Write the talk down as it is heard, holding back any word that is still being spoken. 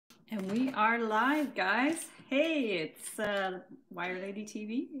And we are live, guys. Hey, it's Wire Lady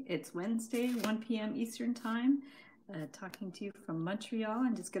TV. It's Wednesday, 1 p.m. Eastern Time. Talking to you from Montreal.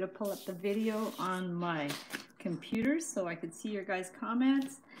 I'm just going to pull up the video on my computer so I could see your guys'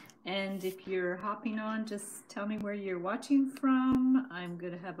 comments. And if you're hopping on, just tell me where you're watching from. I'm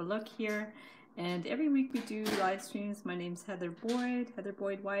going to have a look here. And every week we do live streams. My name's Heather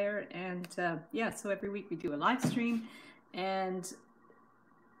Boyd Wire. And yeah, so every week we do a live stream and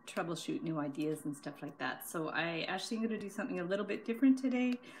troubleshoot new ideas and stuff like that. So I actually am going to do something a little bit different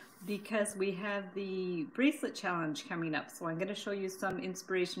today because we have the bracelet challenge coming up. So I'm going to show you some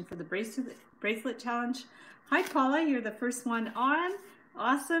inspiration for the bracelet challenge. Hi Paula, you're the first one on.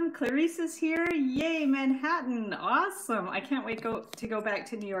 Awesome. Clarice is here. Yay, Manhattan. Awesome. I can't wait to go back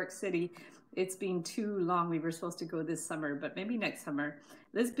to New York City. It's been too long. We were supposed to go this summer, but maybe next summer.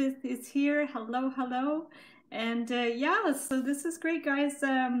 Elizabeth is here. Hello, hello. And yeah, so this is great, guys.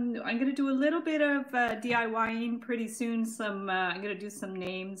 I'm going to do a little bit of DIYing pretty soon. I'm going to do some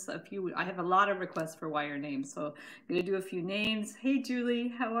names. I have a lot of requests for wire names, so I'm going to do a few names. Hey, Julie,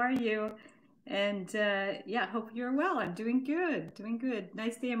 how are you? And yeah, hope you're well. I'm doing good, doing good.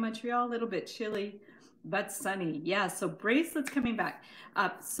 Nice day in Montreal, a little bit chilly, but sunny. Yeah, so bracelets coming back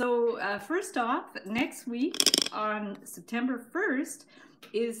up. So first off, next week on September 1st,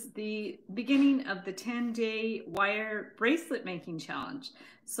 is the beginning of the 10-day wire bracelet making challenge.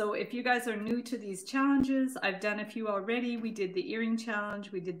 So if you guys are new to these challenges, I've done a few already. We did the earring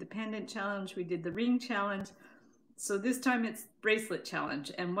challenge, we did the pendant challenge, we did the ring challenge. So this time it's bracelet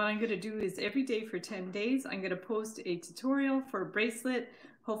challenge. And what I'm going to do is every day for 10 days, I'm going to post a tutorial for a bracelet,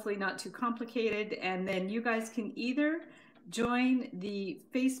 hopefully not too complicated. And then you guys can either join the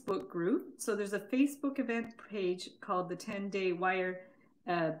Facebook group. So there's a Facebook event page called the 10-day wire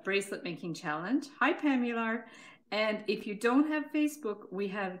bracelet making challenge. Hi Pamular. And if you don't have Facebook, we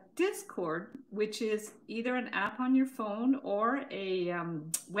have Discord, which is either an app on your phone or a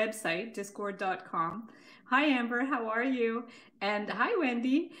website, discord.com. Hi Amber, how are you? And hi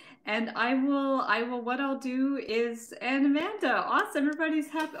Wendy. And what I'll do is, and Amanda, awesome, everybody's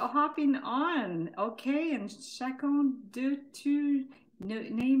hopping on. Okay, and Chacon de tu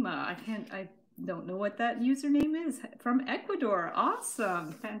Nema, I don't know what that username is, from Ecuador.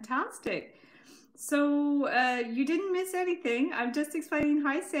 Awesome, fantastic. So you didn't miss anything. I'm just explaining.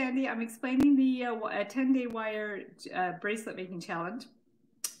 Hi Sandy, I'm explaining the 10-day wire bracelet making challenge.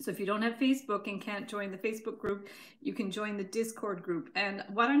 So if you don't have Facebook and can't join the Facebook group, you can join the Discord group. And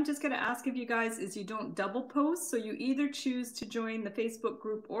what I'm just going to ask of you guys is you don't double post. So you either choose to join the Facebook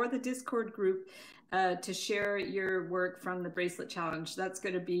group or the Discord group to share your work from the bracelet challenge. That's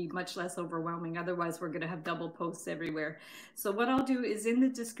going to be much less overwhelming. Otherwise, we're going to have double posts everywhere. So what I'll do is in the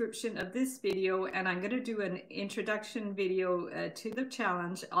description of this video, and I'm going to do an introduction video to the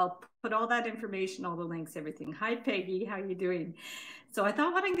challenge. I'll put all that information, all the links, everything. Hi, Peggy. How you doing? So I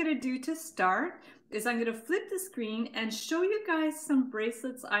thought what I'm going to do to start is I'm going to flip the screen and show you guys some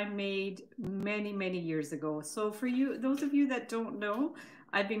bracelets I made many, many years ago. So for you, those of you that don't know,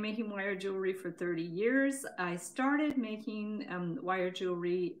 I've been making wire jewelry for 30 years. I started making wire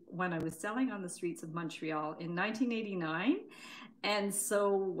jewelry when I was selling on the streets of Montreal in 1989. And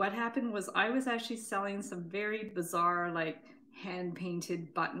so what happened was I was actually selling some very bizarre, like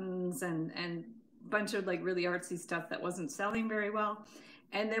hand-painted buttons and bunch of like really artsy stuff that wasn't selling very well.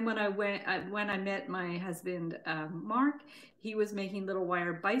 And then when I met my husband Mark, he was making little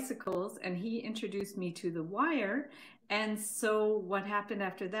wire bicycles and he introduced me to the wire. And so what happened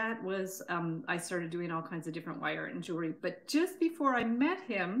after that was I started doing all kinds of different wire and jewelry. But just before I met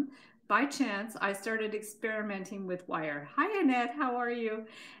him, by chance, I started experimenting with wire. Hi Annette, how are you?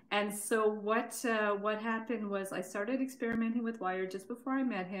 And so what happened was I started experimenting with wire just before I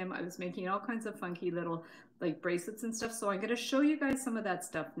met him. I was making all kinds of funky little like bracelets and stuff. So I'm going to show you guys some of that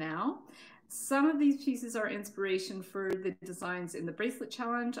stuff now. Some of these pieces are inspiration for the designs in the bracelet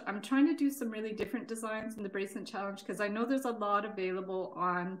challenge. I'm trying to do some really different designs in the bracelet challenge because I know there's a lot available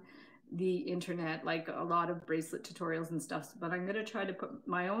on the internet, like a lot of bracelet tutorials and stuff, but I'm going to try to put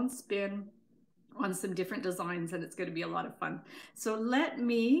my own spin on some different designs and it's going to be a lot of fun. So let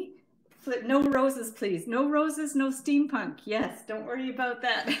me flip. No roses, please. No roses, no steampunk. Yes, don't worry about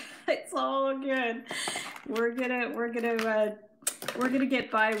that. It's all good. We're gonna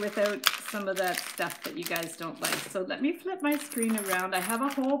get by without some of that stuff that you guys don't like. So let me flip my screen around. I have a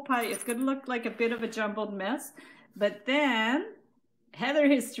whole pie. It's gonna look like a bit of a jumbled mess, but then Heather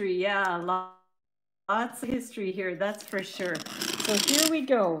history, yeah, lots of history here, that's for sure. So here we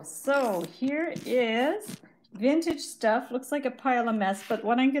go. So here is vintage stuff. Looks like a pile of mess, but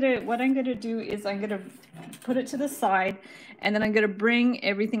what I'm gonna do is I'm gonna put it to the side, and then I'm gonna bring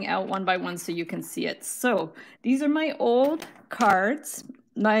everything out one by one so you can see it. So these are my old cards.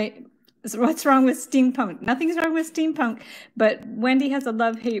 What's wrong with steampunk? Nothing's wrong with steampunk, but Wendy has a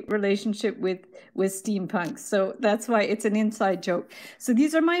love-hate relationship with steampunk, so that's why it's an inside joke. So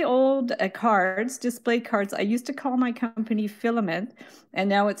these are my old cards, display cards. I used to call my company Filament, and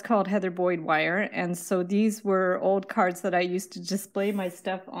now it's called Heather Boyd Wire. And so these were old cards that I used to display my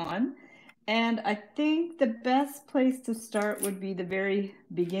stuff on. And I think the best place to start would be the very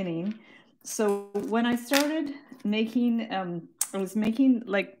beginning. So when I started making, I was making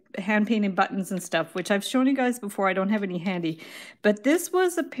like hand painted buttons and stuff, which I've shown you guys before. I don't have any handy, but this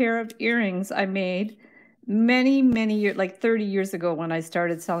was a pair of earrings I made many years, like 30 years ago when I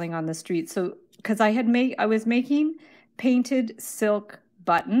started selling on the street. So because I was making painted silk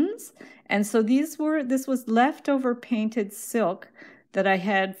buttons, and so this was leftover painted silk that I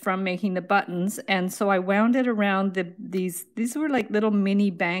had from making the buttons, and so I wound it around these were like little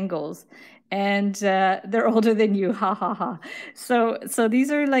mini bangles, and they're older than you, ha ha ha. So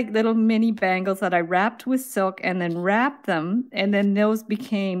these are like little mini bangles that I wrapped with silk and then wrapped them, and then those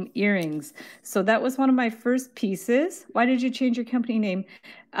became earrings. So that was one of my first pieces. Why did you change your company name?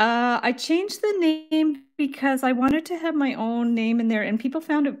 I changed the name because I wanted to have my own name in there, and people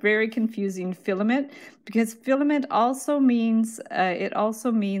found it very confusing, Filament, because filament also means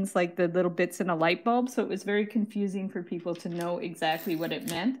like the little bits in a light bulb, so it was very confusing for people to know exactly what it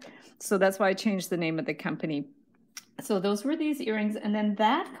meant. So that's why I changed the name of the company. So those were these earrings, and then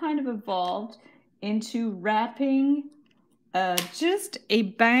that kind of evolved into wrapping just a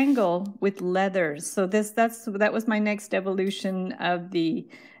bangle with leather. So that was my next evolution of the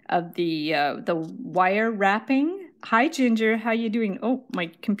wire wrapping. Hi Ginger, how you doing? Oh,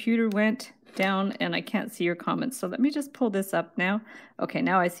 my computer went down and I can't see your comments. So let me just pull this up now. Okay,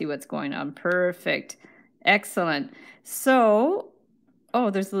 now I see what's going on. Perfect. Excellent. So oh,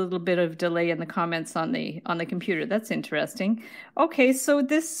 there's a little bit of delay in the comments on the computer. That's interesting. Okay, so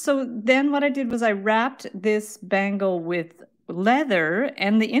then what I did was I wrapped this bangle with leather,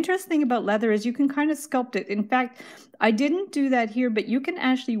 and the interesting thing about leather is you can kind of sculpt it. In fact, I didn't do that here, but you can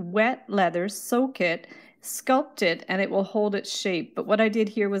actually wet leather, soak it, sculpt it, and it will hold its shape. But what I did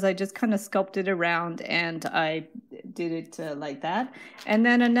here was I just kind of sculpted around, and I did it like that. And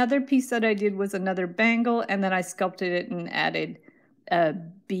then another piece that I did was another bangle, and then I sculpted it and added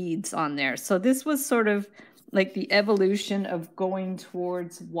beads on there. So this was sort of like the evolution of going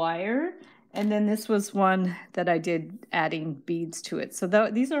towards wire. And then this was one that I did adding beads to it. So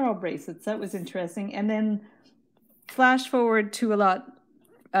these are all bracelets. That was interesting. And then flash forward to a lot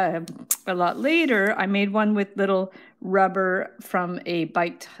later, I made one with little rubber from a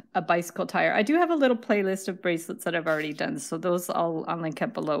bicycle tire. I do have a little playlist of bracelets that I've already done, so those I'll link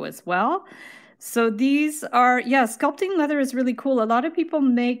up below as well. So these are, yeah, sculpting leather is really cool. A lot of people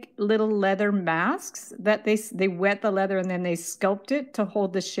make little leather masks that they wet the leather and then they sculpt it to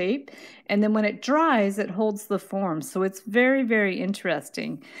hold the shape. And then when it dries, it holds the form. So it's very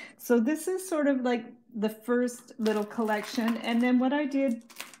interesting. So this is sort of like the first little collection. And then what I did,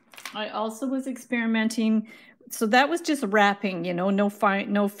 I also was experimenting. So that was just wrapping, you know, no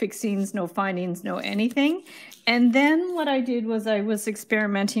fixings, no findings, no anything. And then what I did was I was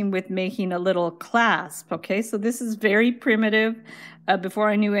experimenting with making a little clasp. Okay, so this is very primitive before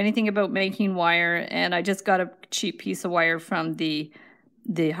I knew anything about making wire. And I just got a cheap piece of wire from the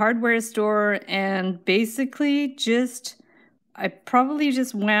hardware store, and basically I probably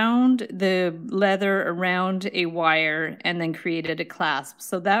just wound the leather around a wire and then created a clasp.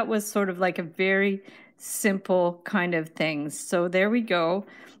 So that was sort of like a very simple kind of thing. So there we go.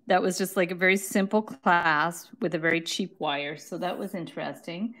 That was just like a very simple clasp with a very cheap wire. So that was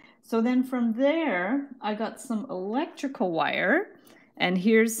interesting. So then from there, I got some electrical wire, and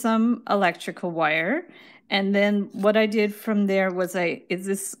here's some electrical wire. And then what I did from there was I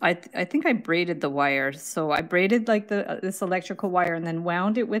think I braided the wire. So I braided like this electrical wire and then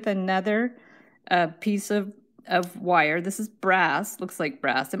wound it with another piece of wire. This is brass, looks like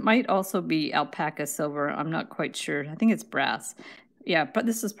brass. It might also be alpaca silver. I'm not quite sure. I think it's brass. Yeah, but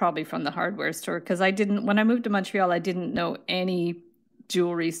this is probably from the hardware store, because when I moved to Montreal, I didn't know any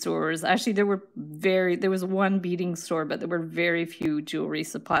jewelry stores. Actually, there was one beading store, but there were very few jewelry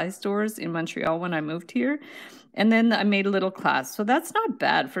supply stores in Montreal when I moved here. And then I made a little clasp. So that's not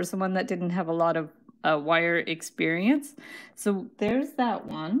bad for someone that didn't have a lot of wire experience. So there's that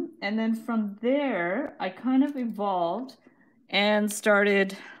one. And then from there, I kind of evolved and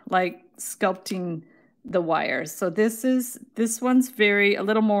started like sculpting the wire. So this one's a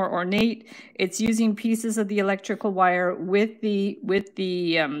little more ornate. It's using pieces of the electrical wire with the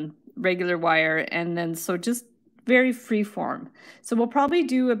regular wire, and then so just very free form. So we'll probably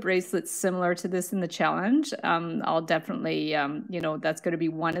do a bracelet similar to this in the challenge. I'll definitely, you know, that's going to be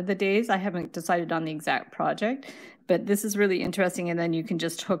one of the days. I haven't decided on the exact project, but this is really interesting. And then you can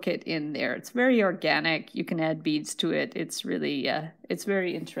just hook it in there. It's very organic. You can add beads to it. It's really, it's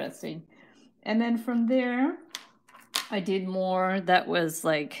very interesting. And then from there, I did more that was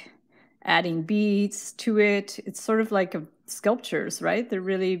like adding beads to it. It's sort of like sculptures, right? They're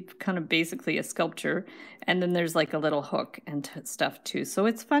really kind of basically a sculpture. And then there's like a little hook and stuff too. So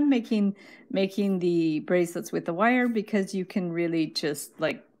it's fun making the bracelets with the wire, because you can really just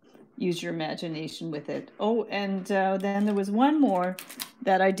like use your imagination with it. Oh, and then there was one more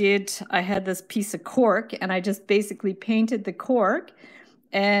that I did. I had this piece of cork, and I just basically painted the cork.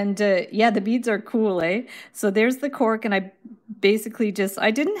 And yeah, the beads are cool, eh? So there's the cork, and I basically I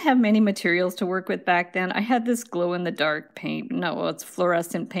didn't have many materials to work with back then. I had this glow-in-the-dark paint. No, well, it's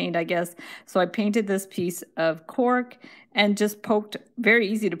fluorescent paint, I guess. So I painted this piece of cork and just poked, very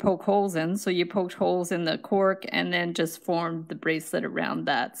easy to poke holes in. So you poked holes in the cork and then just formed the bracelet around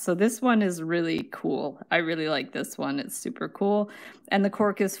that. So this one is really cool. I really like this one. It's super cool. And the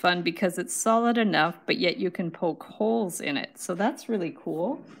cork is fun because it's solid enough, but yet you can poke holes in it. So that's really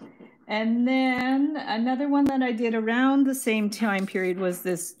cool. And then another one that I did around the same time period was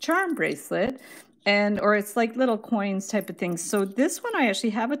this charm bracelet. Or it's like little coins type of things. So this one, I actually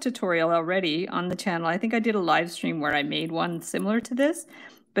have a tutorial already on the channel. I think I did a live stream where I made one similar to this,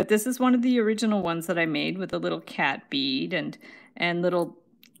 but this is one of the original ones that I made with a little cat bead and little,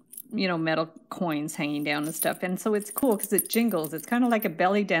 you know, metal coins hanging down and stuff. And so it's cool because it jingles. It's kind of like a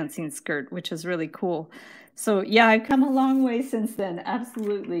belly dancing skirt, which is really cool. So yeah, I've come a long way since then.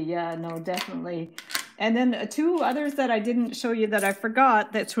 Absolutely. Yeah, no, definitely. And then two others that I didn't show you that I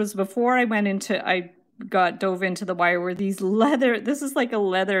forgot, that was before I dove into the wire, were these leather. This is like a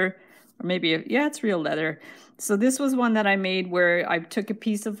leather, or maybe, yeah, it's real leather. So this was one that I made where I took a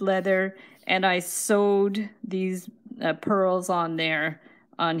piece of leather and I sewed these pearls on there,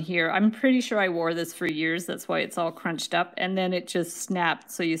 on here. I'm pretty sure I wore this for years. That's why it's all crunched up. And then it just snapped.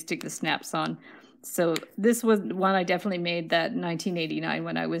 So you stick the snaps on. So this was one I definitely made that in 1989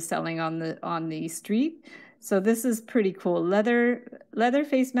 when I was selling on the street. So this is pretty cool. Leather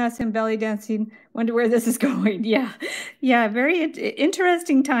face mask and belly dancing. Wonder where this is going. Yeah, yeah, very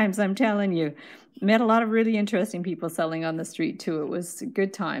interesting times, I'm telling you. Met a lot of really interesting people selling on the street too. It was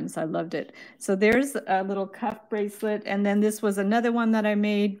good times. I loved it. So there's a little cuff bracelet. And then this was another one that I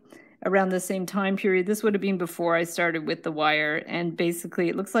made around the same time period. This would have been before I started with the wire. And basically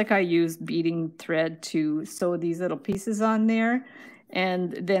it looks like I used beading thread to sew these little pieces on there.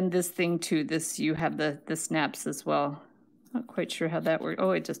 And then this thing too, you have the snaps as well. Not quite sure how that worked.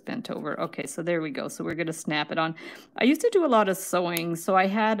 Oh, it just bent over. Okay, so there we go. So we're going to snap it on. I used to do a lot of sewing, so I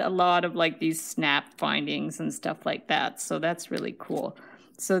had a lot of like these snap findings and stuff like that. So that's really cool.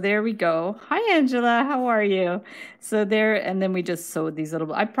 So there we go. Hi, Angela. How are you? So there, and then we just sewed these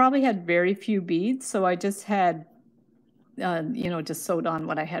little, I probably had very few beads, so I just had, you know, just sewed on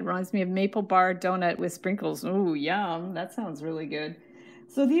what I had. Reminds me of maple bar donut with sprinkles. Ooh, yum. That sounds really good.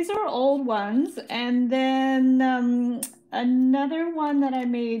 So these are old ones. And then another one that I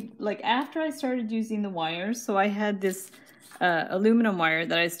made, like after I started using the wires, so I had this aluminum wire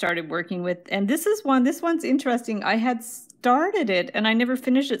that I started working with. And this one's interesting. I had started it and I never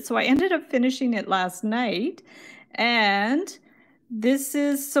finished it. So I ended up finishing it last night. And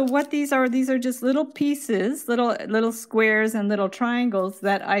so what these are just little pieces, little squares and little triangles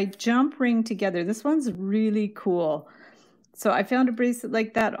that I jump ring together. This one's really cool. So I found a bracelet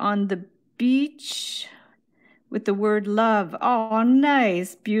like that on the beach with the word love. Oh,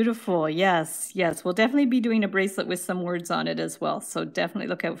 nice. Beautiful. Yes, yes. We'll definitely be doing a bracelet with some words on it as well. So definitely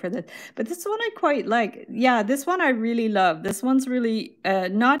look out for that. But this one I quite like. Yeah, this one I really love. This one's really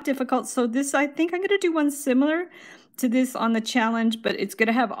not difficult. So I think I'm going to do one similar to this on the challenge, but it's going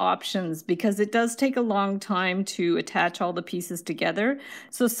to have options because it does take a long time to attach all the pieces together.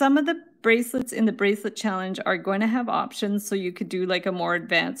 So some of the bracelets in the bracelet challenge are going to have options, so you could do like a more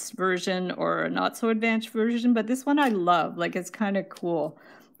advanced version or a not so advanced version, but this one I love. Like, it's kind of cool.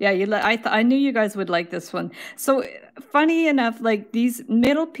 Yeah, I knew you guys would like this one. So funny enough, like these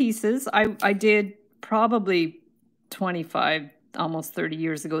middle pieces I did probably 25 almost 30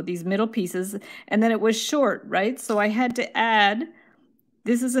 years ago, these middle pieces, and then it was short, right? So I had to add,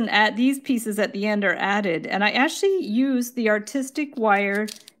 these pieces at the end are added, and I actually used the artistic wire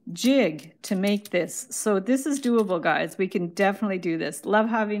jig to make this. So this is doable, guys. We can definitely do this. Love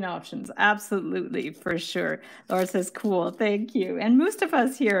having options. Absolutely, for sure. Laura says, cool. Thank you. And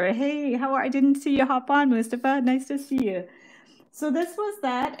Mustafa's here. Hey, how are I didn't see you hop on, Mustafa. Nice to see you. So this was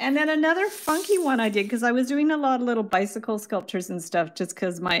that. And then another funky one I did, because I was doing a lot of little bicycle sculptures and stuff, just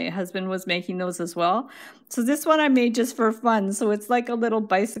because my husband was making those as well. So this one I made just for fun. So it's like a little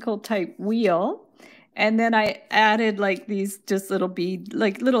bicycle type wheel. And then I added like these just little bead,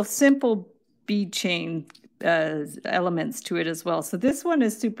 like little simple bead chain elements to it as well. So this one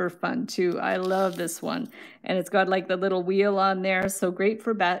is super fun too. I love this one. And it's got like the little wheel on there. So great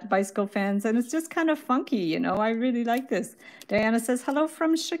for bicycle fans. And it's just kind of funky, you know. I really like this. Diana says, hello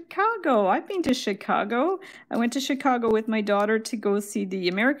from Chicago. I've been to Chicago. I went to Chicago with my daughter to go see the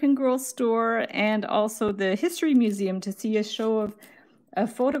American Girl store and also the History Museum to see a show of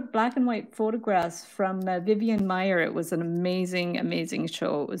black and white photographs from Vivian Maier. It was an amazing, amazing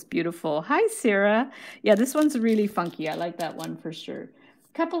show. It was beautiful. Hi, Sara. Yeah, this one's really funky. I like that one for sure.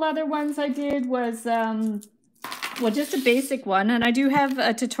 A couple other ones I did was, well, just a basic one. And I do have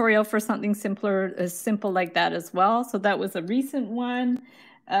a tutorial for something simpler, simple like that as well. So that was a recent one.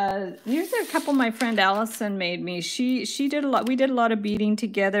 These are a couple my friend Allison made me. She did a lot. We did a lot of beading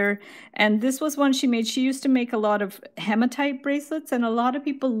together, and this was one she made. She used to make a lot of hematite bracelets, and a lot of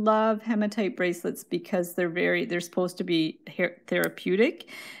people love hematite bracelets because they're supposed to be therapeutic.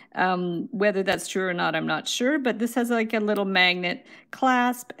 Whether that's true or not, I'm not sure, but this has like a little magnet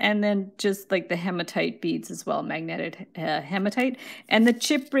clasp and then just like the hematite beads as well, magnetic hematite. And the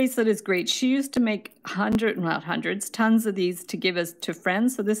chip bracelet is great. She used to make tons of these to give us to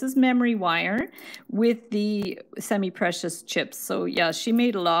friends. So this is memory wire with the semi-precious chips. So yeah, she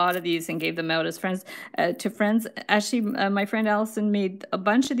made a lot of these and gave them out as friends to friends. Actually, my friend Allison made a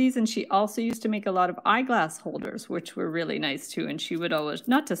bunch of these, and she also used to make a lot of eyeglass holders, which were really nice too. And she would always,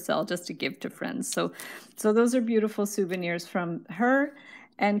 not to sell, just to give to friends. So those are beautiful souvenirs from her.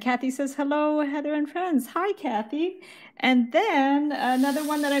 And Kathy says, hello, Heather and friends. Hi, Kathy. And then another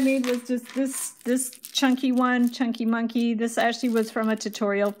one that I made was just this chunky one, Chunky Monkey. This actually was from a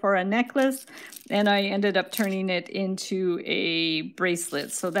tutorial for a necklace, and I ended up turning it into a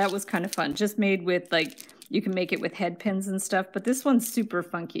bracelet. So that was kind of fun. Just made with like, you can make it with head pins and stuff, but this one's super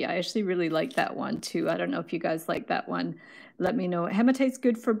funky. I actually really like that one too. I don't know if you guys like that one. Let me know. Hematite's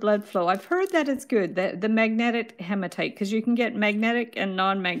good for blood flow. I've heard that it's good, the magnetic hematite, because you can get magnetic and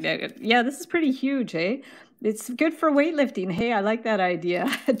non-magnetic. Yeah, this is pretty huge, eh? It's good for weightlifting. Hey, I like that idea.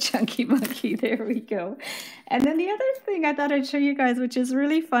 Chunky Monkey, there we go. And then the other thing I thought I'd show you guys, which is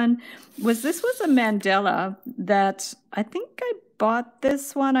really fun, was this was a mandala that I think I bought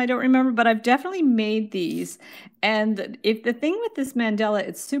this one. I don't remember, but I've definitely made these. And if the thing with this mandala,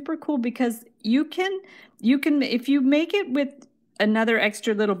 it's super cool because you can, if you make it with another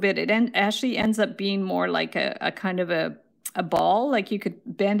extra little bit, it actually ends up being more like a kind of a ball, like you could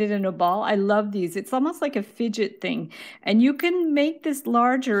bend it in a ball. I love these. It's almost like a fidget thing. And you can make this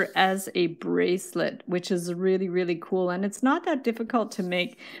larger as a bracelet, which is really, really cool. And it's not that difficult to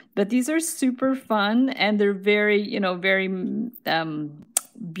make, but these are super fun and they're very, you know, very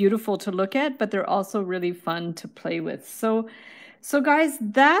beautiful to look at, but they're also really fun to play with. So guys,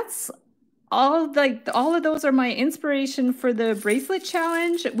 that's all of those are my inspiration for the bracelet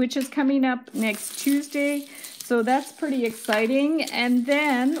challenge, which is coming up next Tuesday. So that's pretty exciting. And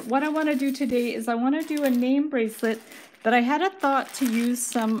then what I want to do today is I want to do a name bracelet, but I had a thought to use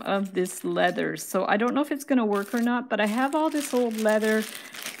some of this leather. So I don't know if it's going to work or not, but I have all this old leather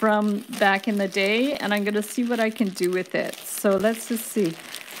from back in the day, and I'm going to see what I can do with it. So let's just see.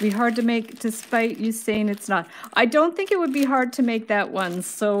 It'd be hard to make, despite you saying it's not. I don't think it would be hard to make that one.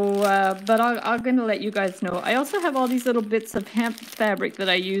 So, but I'm going to let you guys know. I also have all these little bits of hemp fabric that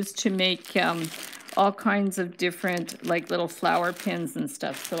I use to make all kinds of different like little flower pins and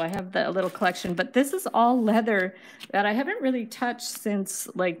stuff. So I have that little collection, but this is all leather that I haven't really touched since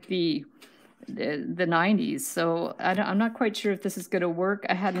like the 90s. So I'm not quite sure if this is going to work.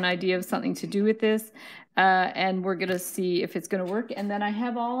 I had an idea of something to do with this, and we're going to see if it's going to work. And then I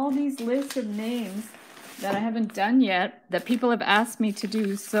have all these lists of names that I haven't done yet that people have asked me to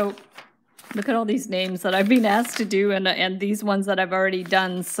do. So look at all these names that I've been asked to do and these ones that I've already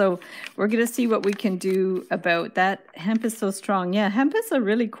done. So we're going to see what we can do about that. Hemp is so strong. Yeah, hemp is a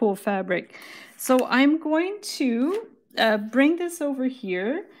really cool fabric. So I'm going to bring this over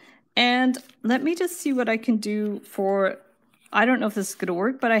here and let me just see what I can do for, I don't know if this is going to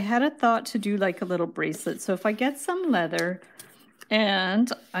work, but I had a thought to do like a little bracelet. So if I get some leather, and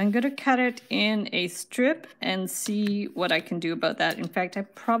I'm going to cut it in a strip and see what I can do about that. In fact, I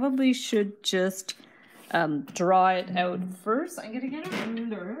probably should just draw it out first. I'm going to get a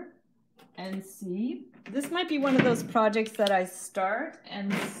ruler and see. This might be one of those projects that I start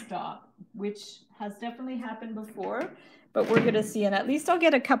and stop, which has definitely happened before, but we're going to see. And at least I'll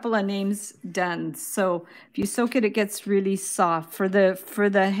get a couple of names done. So if you soak it, it gets really soft for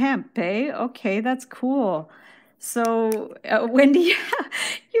the hemp, eh? Okay, that's cool. So Wendy,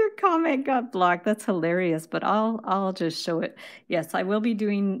 your comment got blocked. That's hilarious, but I'll just show it. Yes, I will be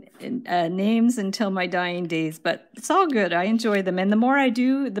doing names until my dying days, but it's all good. I enjoy them, and the more I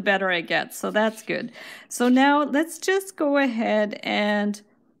do, the better I get. So that's good. So now let's just go ahead and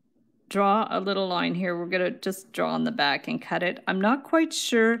draw a little line here. We're gonna just draw on the back and cut it. I'm not quite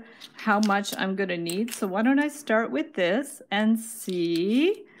sure how much I'm gonna need, so why don't I start with this and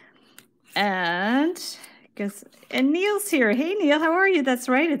see. And Neil's here. Hey, Neil, how are you? That's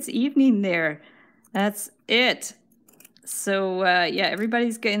right. It's evening there. That's it. So, yeah,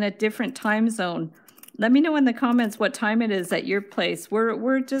 everybody's getting a different time zone. Let me know in the comments what time it is at your place.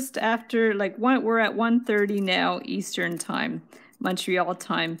 We're just after, like, we're at 1:30 now Eastern time, Montreal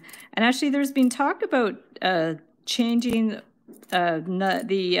time. And actually, there's been talk about changing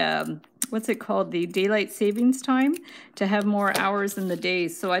what's it called, the daylight savings time, to have more hours in the day.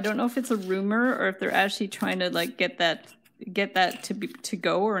 So I don't know if it's a rumor or if they're actually trying to like get that to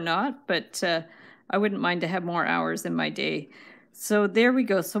go or not, but I wouldn't mind to have more hours in my day. So there we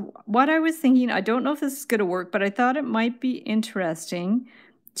go. So what I was thinking, I don't know if this is going to work, but I thought it might be interesting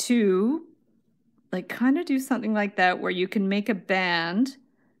to like kind of do something like that where you can make a band.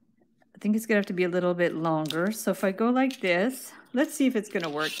 I think it's gonna have to be a little bit longer. So if I go like this, let's see if it's gonna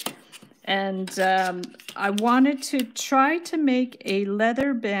work. And I wanted to try to make a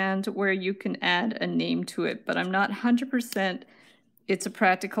leather band where you can add a name to it, but I'm not 100% it's a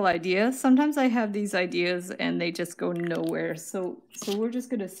practical idea. Sometimes I have these ideas and they just go nowhere. So we're just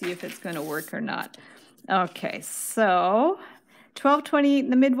gonna see if it's gonna work or not. Okay, so 12:28 in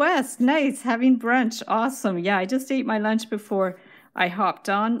the Midwest. Nice, having brunch, awesome. Yeah, I just ate my lunch before I hopped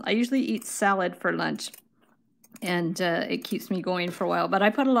on. I usually eat salad for lunch, and it keeps me going for a while. But I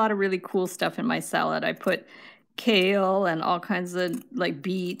put a lot of really cool stuff in my salad. I put kale and all kinds of like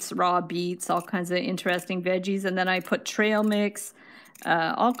beets, raw beets, all kinds of interesting veggies. And then I put trail mix,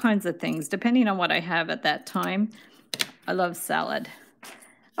 all kinds of things, depending on what I have at that time. I love salad.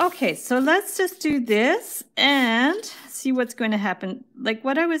 Okay, so let's just do this and see what's going to happen. Like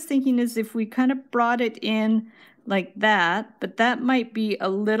what I was thinking is if we kind of brought it in like that, but that might be a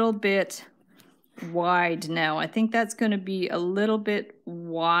little bit wide now. I think that's going to be a little bit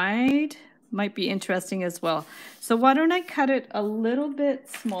wide. Might be interesting as well. So why don't I cut it a little bit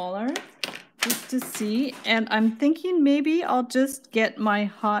smaller just to see. And I'm thinking maybe I'll just get my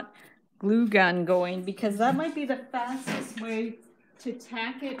hot glue gun going because that might be the fastest way to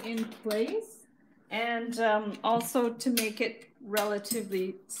tack it in place and also to make it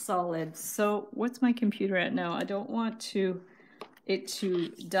relatively solid. So what's my computer at now? I don't want it to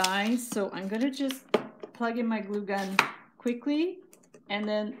die, so I'm going to just plug in my glue gun quickly and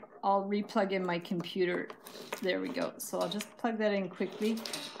then I'll replug in my computer. There we go. So I'll just plug that in quickly.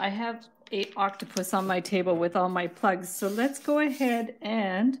 I have an octopus on my table with all my plugs, so let's go ahead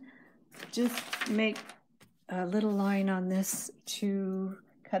and just make a little line on this to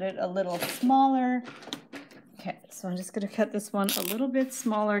cut it a little smaller. Okay, so I'm just going to cut this one a little bit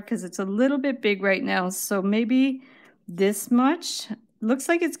smaller because it's a little bit big right now. So maybe this much. Looks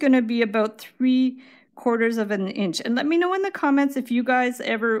like it's going to be about 3/4 of an inch. And let me know in the comments if you guys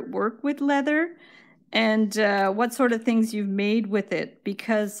ever work with leather and what sort of things you've made with it,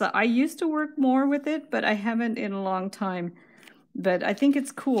 because I used to work more with it, but I haven't in a long time. But I think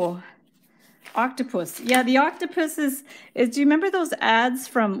it's cool. Octopus. Yeah, the octopus is do you remember those ads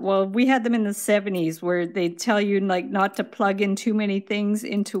from, well, we had them in the 70s where they tell you like not to plug in too many things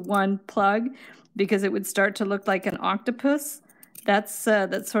into one plug because it would start to look like an octopus? That's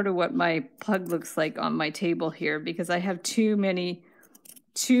sort of what my plug looks like on my table here because I have too many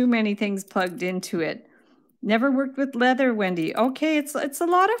things plugged into it. Never worked with leather, Wendy. Okay, it's a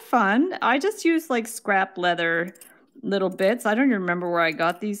lot of fun. I just use like scrap leather little bits. I don't even remember where I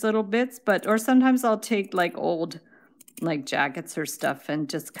got these little bits, or sometimes I'll take like old like jackets or stuff and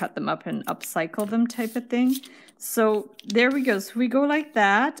just cut them up and upcycle them type of thing. So there we go. So we go like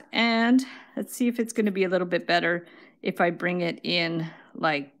that, and let's see if it's going to be a little bit better if I bring it in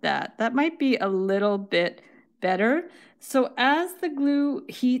like that. That might be a little bit better. So as the glue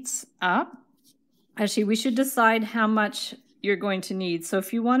heats up, actually we should decide how much you're going to need. So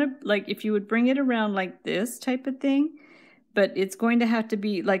if you want to, like, if you would bring it around like this type of thing, but it's going to have to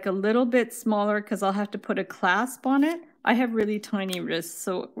be like a little bit smaller because I'll have to put a clasp on it. I have really tiny wrists,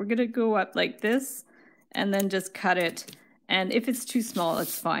 so we're going to go up like this and then just cut it. And if it's too small,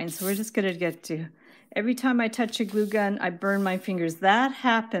 it's fine. So we're just gonna get to, every time I touch a glue gun, I burn my fingers. That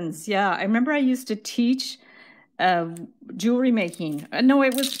happens, yeah. I remember I used to teach jewelry making. No,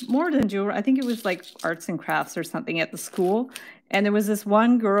 it was more than jewelry. I think it was like arts and crafts or something at the school. And there was this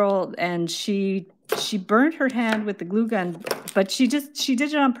one girl, and she burned her hand with the glue gun, but she did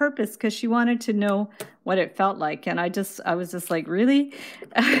it on purpose because she wanted to know what it felt like. And I was just like, really?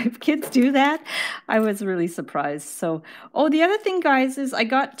 If kids do that? I was really surprised. So, oh, the other thing, guys, is I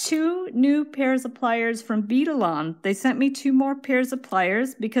got 2 new pairs of pliers from Beadalon. They sent me 2 more pairs of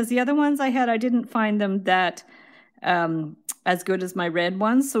pliers because the other ones I had, I didn't find them that as good as my red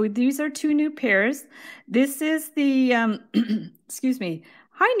ones. So these are 2 new pairs. This is the, excuse me.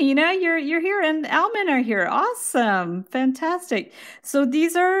 Hi, Nina, you're here, and Alman are here. Awesome, fantastic. So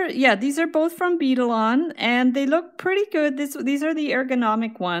these are both from Beadalon, and they look pretty good. These are the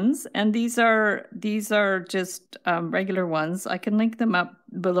ergonomic ones, and these are just regular ones. I can link them up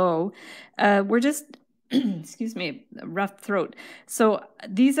below. We're just excuse me, rough throat. So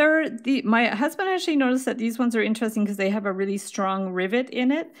these are my husband actually noticed that these ones are interesting because they have a really strong rivet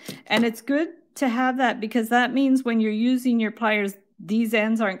in it. And it's good to have that because that means when you're using your pliers, these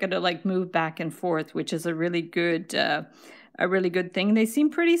ends aren't going to like move back and forth, which is a really good thing. They seem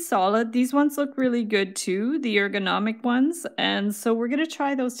pretty solid. These ones look really good too, the ergonomic ones. And so we're going to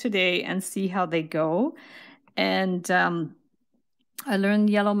try those today and see how they go. And I learned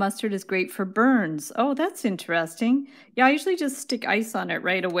yellow mustard is great for burns. Oh, that's interesting. Yeah, I usually just stick ice on it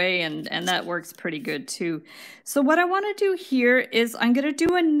right away, and that works pretty good too. So what I want to do here is I'm going to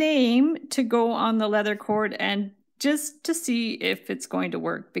do a name to go on the leather cord, and just to see if it's going to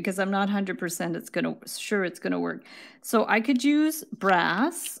work, because I'm not 100% sure it's going to work. So I could use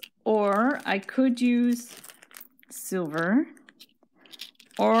brass, or I could use silver,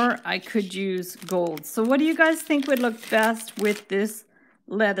 or I could use gold. So what do you guys think would look best with this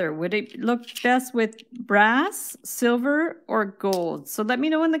leather? Would it look best with brass, silver, or gold? So let me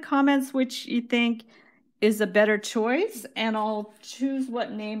know in the comments which you think is a better choice, and I'll choose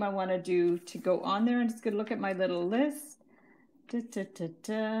what name I want to do to go on there. I'm just going to look at my little list.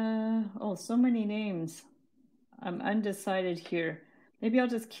 Oh, so many names. I'm undecided here. Maybe I'll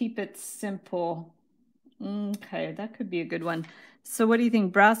just keep it simple. Okay, that could be a good one. So what do you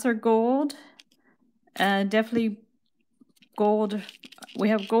think, brass or gold? Definitely gold. We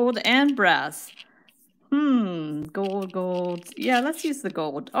have gold and brass. Gold. Yeah, let's use the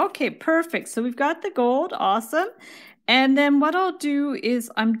gold. Okay, perfect. So we've got the gold. Awesome. And then what I'll do is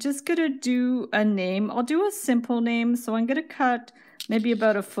I'm just going to do a name. I'll do a simple name. So I'm going to cut maybe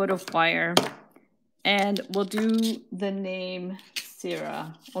about a foot of wire. And we'll do the name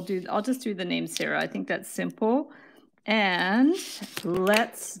Sara. I'll just do the name Sara. I think that's simple. And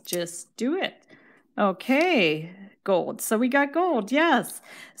let's just do it. Okay, gold. So we got gold, yes.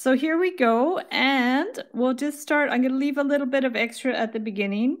 So here we go, and we'll just start. I'm going to leave a little bit of extra at the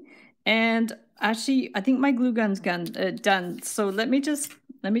beginning. And actually, I think my glue gun's done. So let me just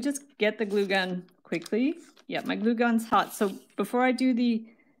get the glue gun quickly. Yeah, my glue gun's hot. So before I do the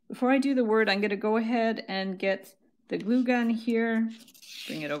word, I'm going to go ahead and get the glue gun here.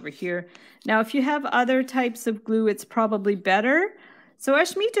 Bring it over here. Now, if you have other types of glue, it's probably better. So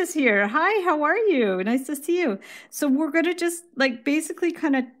Ashmita's here. Hi, how are you? Nice to see you. So we're going to just like basically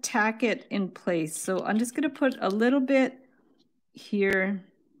kind of tack it in place. So I'm just going to put a little bit here.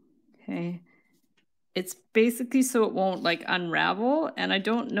 Okay. It's basically so it won't like unravel. And I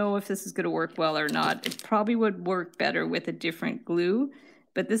don't know if this is going to work well or not. It probably would work better with a different glue,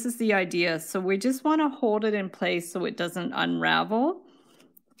 but this is the idea. So we just want to hold it in place so it doesn't unravel.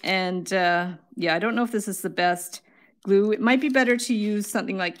 And yeah, I don't know if this is the best glue. It might be better to use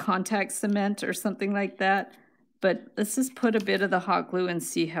something like contact cement or something like that. But let's just put a bit of the hot glue and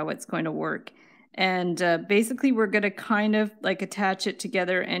see how it's going to work. And basically, we're going to kind of like attach it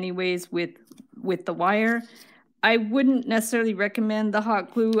together anyways with the wire. I wouldn't necessarily recommend the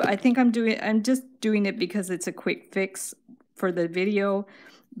hot glue. I think I'm just doing it because it's a quick fix for the video.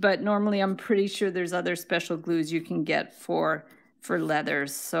 But normally, I'm pretty sure there's other special glues you can get for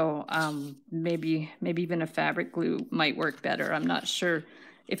leathers. So maybe even a fabric glue might work better. I'm not sure.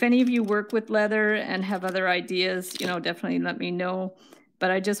 If any of you work with leather and have other ideas, you know, definitely let me know.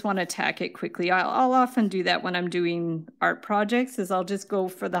 But I just want to tack it quickly. I'll often do that when I'm doing art projects, is I'll just go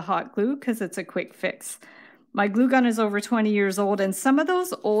for the hot glue because it's a quick fix. My glue gun is over 20 years old, and some of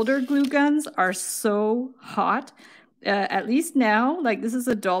those older glue guns are so hot. At least now, like this is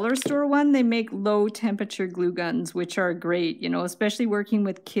a dollar store one, they make low temperature glue guns, which are great, you know, especially working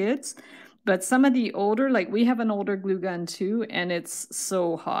with kids. But some of the older, like we have an older glue gun too, and it's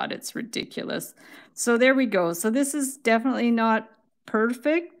so hot, it's ridiculous. So there we go. So this is definitely not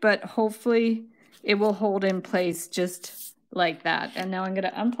perfect, but hopefully it will hold in place just like that. And now I'm going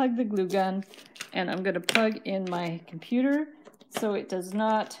to unplug the glue gun and I'm going to plug in my computer so it does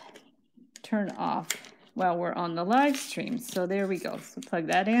not turn off while we're on the live stream. So there we go. So plug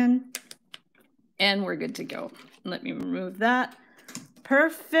that in and we're good to go. Let me remove that.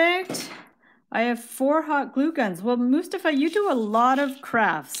 Perfect. I have 4 hot glue guns. Well, Mustafa, you do a lot of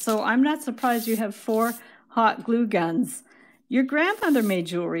crafts, so I'm not surprised you have 4 hot glue guns. Your grandmother made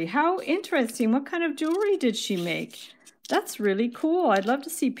jewelry. How interesting. What kind of jewelry did she make? That's really cool. I'd love to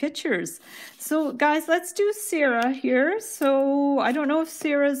see pictures. So guys, let's do Sara here. So I don't know if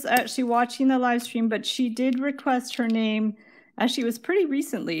Sara's actually watching the live stream, but she did request her name. Actually, it was pretty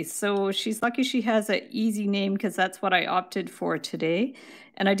recently. So she's lucky she has an easy name because that's what I opted for today.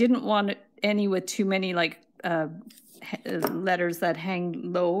 And I didn't want any with too many like letters that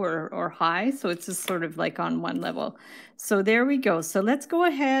hang low or high. So it's just sort of like on one level. So there we go. So let's go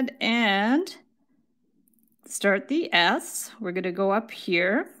ahead and start the S. We're going to go up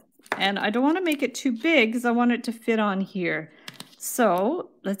here. And I don't want to make it too big because I want it to fit on here. So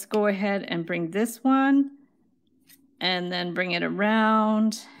let's go ahead and bring this one and then bring it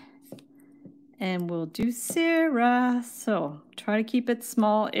around. And we'll do Sara. So try to keep it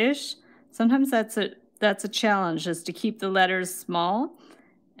small-ish. Sometimes that's a challenge, is to keep the letters small.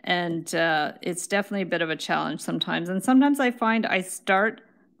 And it's definitely a bit of a challenge sometimes. And sometimes I find I start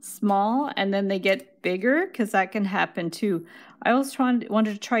small and then they get bigger, because that can happen too. I also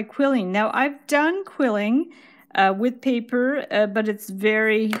wanted to try quilling. Now I've done quilling with paper, but it's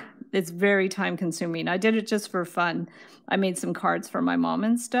very time consuming. I did it just for fun. I made some cards for my mom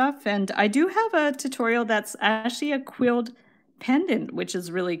and stuff. And I do have a tutorial that's actually a quilled pendant, which is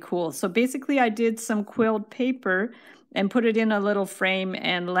really cool. So basically I did some quilled paper and put it in a little frame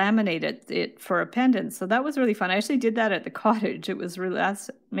and laminated it for a pendant. So that was really fun. I actually did that at the cottage. It was really, that's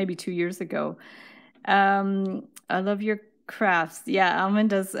maybe 2 years ago. I love your crafts. Yeah, Alman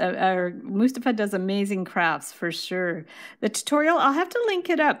does, or Mustafa does amazing crafts for sure. The tutorial, I'll have to link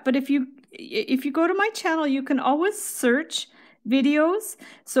it up, but if you go to my channel, you can always search videos.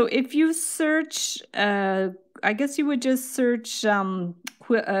 So if you search, I guess you would just search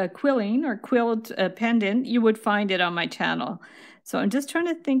quilling or quilled pendant, you would find it on my channel. So I'm just trying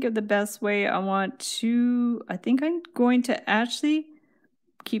to think of the best way. I think I'm going to actually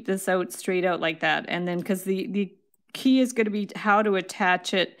keep this out straight out like that. And then because the key is going to be how to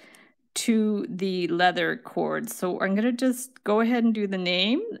attach it to the leather cord. So I'm going to just go ahead and do the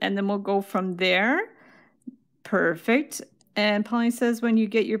name and then we'll go from there. Perfect. And Pauline says, when you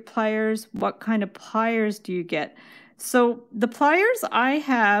get your pliers, what kind of pliers do you get? So the pliers I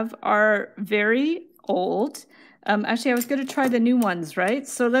have are very old. Actually, I was going to try the new ones, right?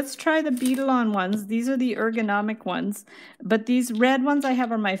 So let's try the beadle-on ones. These are the ergonomic ones. But these red ones I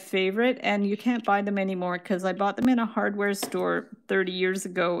have are my favorite, and you can't buy them anymore because I bought them in a hardware store 30 years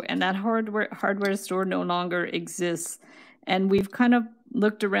ago, and that hardware store no longer exists. And we've kind of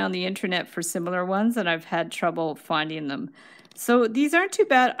looked around the internet for similar ones, and I've had trouble finding them. So these aren't too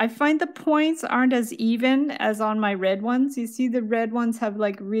bad. I find the points aren't as even as on my red ones. You see the red ones have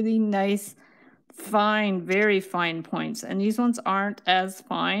like really nice, fine, very fine points. And these ones aren't as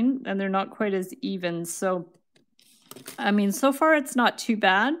fine and they're not quite as even. So, I mean, so far it's not too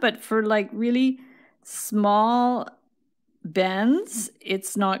bad, but for like really small bends,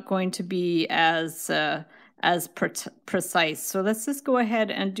 it's not going to be as precise. So let's just go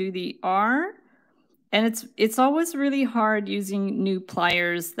ahead and do the R. And it's always really hard using new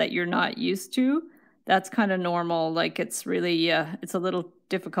pliers that you're not used to. That's kind of normal. Like it's really, it's a little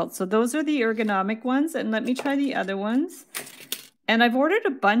difficult. So those are the ergonomic ones. And let me try the other ones. And I've ordered a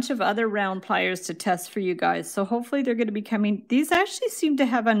bunch of other round pliers to test for you guys. So hopefully they're going to be coming. These actually seem to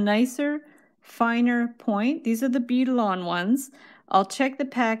have a nicer, finer point. These are the beadle-on ones. I'll check the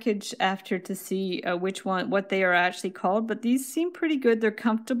package after to see what they are actually called. But these seem pretty good. They're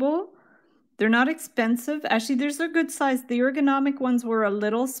comfortable. They're not expensive. Actually, there's a good size. The ergonomic ones were a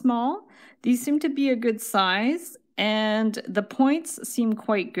little small. These seem to be a good size, and the points seem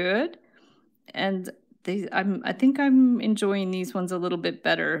quite good. And I think I'm enjoying these ones a little bit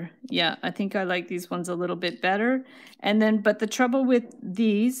better. Yeah, I think I like these ones a little bit better. And then, but the trouble with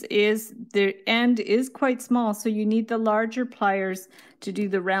these is the end is quite small, so you need the larger pliers to do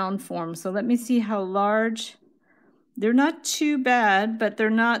the round form. So let me see how large. They're not too bad, but they're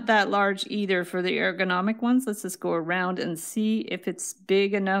not that large either for the ergonomic ones. Let's just go around and see if it's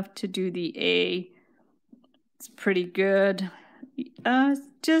big enough to do the A. It's pretty good.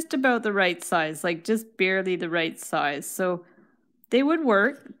 just about the right size, like just barely the right size. So they would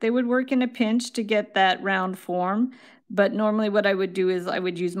work. They would work in a pinch to get that round form. But normally what I would do is I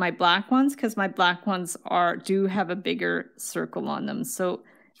would use my black ones because my black ones do have a bigger circle on them. So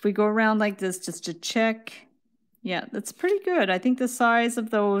if we go around like this just to check, yeah, that's pretty good. I think the size of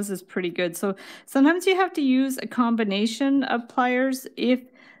those is pretty good. So sometimes you have to use a combination of pliers if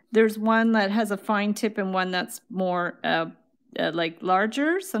there's one that has a fine tip and one that's more like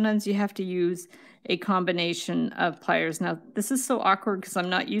larger. Sometimes you have to use a combination of pliers. Now, this is so awkward because I'm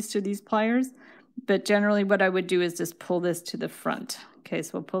not used to these pliers, but generally what I would do is just pull this to the front. Okay,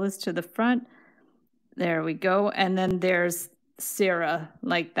 so we'll pull this to the front. There we go. And then there's Sara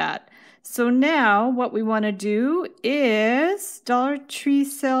like that. So now what we want to do is Dollar Tree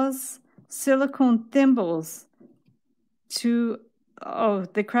sells silicone thimbles to, oh,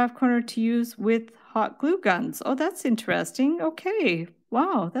 the craft corner to use with hot glue guns. Oh, that's interesting. Okay.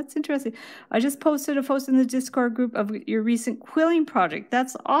 Wow, that's interesting. I just posted a post in the Discord group of your recent quilling project.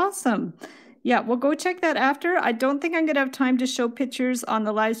 That's awesome. Yeah, well, go check that after. I don't think I'm going to have time to show pictures on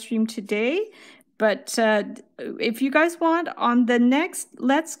the live stream today. But if you guys want, on the next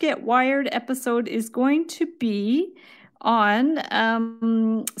Let's Get Wired episode is going to be on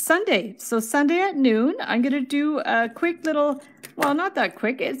Sunday. So Sunday at noon, I'm going to do a quick little, well, not that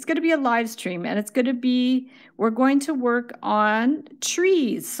quick. It's going to be a live stream, and it's going to be, we're going to work on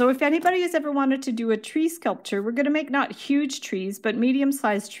trees. So if anybody has ever wanted to do a tree sculpture, we're going to make not huge trees, but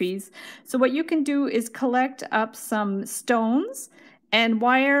medium-sized trees. So what you can do is collect up some stones and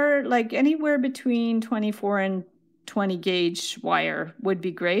wire, like anywhere between 24 and 20 gauge wire would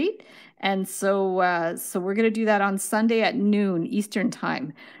be great. And so so we're going to do that on Sunday at noon Eastern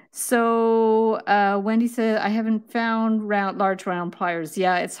time. So Wendy said, I haven't found large round pliers.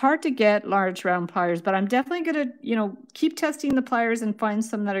 Yeah, it's hard to get large round pliers, but I'm definitely going to, you know, keep testing the pliers and find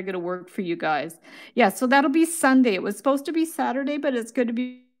some that are going to work for you guys. Yeah, so that'll be Sunday. It was supposed to be Saturday, but it's going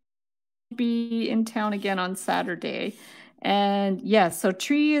to be in town again on Saturday. And yeah, so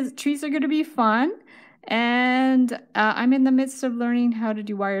trees are going to be fun. And I'm in the midst of learning how to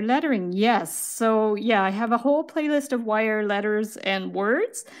do wire lettering. Yes. So yeah, I have a whole playlist of wire letters and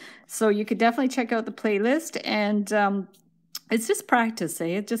words. So you could definitely check out the playlist. And it's just practice, eh?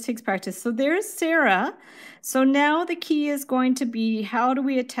 It just takes practice. So there's Sara. So now the key is going to be, how do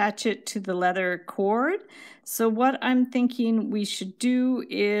we attach it to the leather cord? So what I'm thinking we should do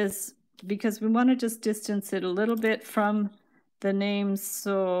is, because we want to just distance it a little bit from the name.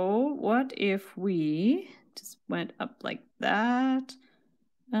 So what if we just went up like that?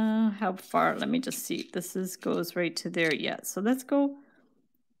 How far? Let me just see. This goes right to there. Yeah. So let's go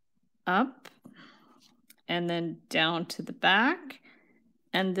up and then down to the back.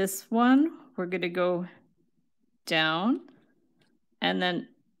 And this one, we're going to go down and then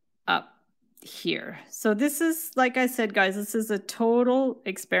up here. So this is, like I said, guys, this is a total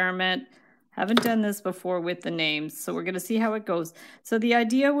experiment. Haven't done this before with the names, so we're going to see how it goes. So the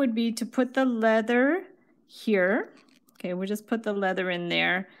idea would be to put the leather here. Okay, we'll just put the leather in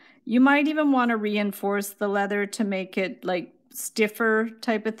there. You might even want to reinforce the leather to make it like stiffer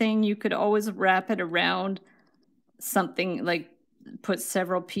type of thing. You could always wrap it around something, like put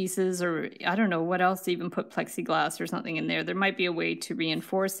several pieces, or I don't know what else, even put plexiglass or something in there. There might be a way to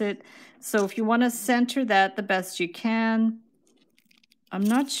reinforce it. So if you want to center that the best you can, I'm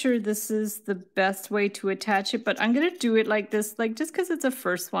not sure this is the best way to attach it, but I'm going to do it like this, like just because it's a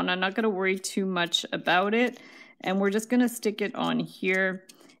first one. I'm not going to worry too much about it. And we're just going to stick it on here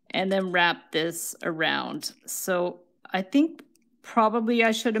and then wrap this around. So I think probably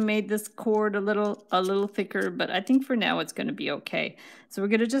I should have made this cord a little thicker, but I think for now it's going to be okay. So we're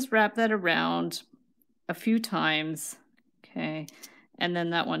going to just wrap that around a few times. Okay. And then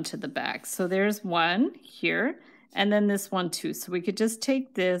that one to the back. So there's one here. And then this one too. So we could just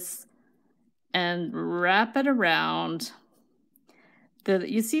take this and wrap it around.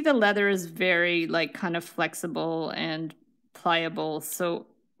 You see the leather is very like kind of flexible and pliable. So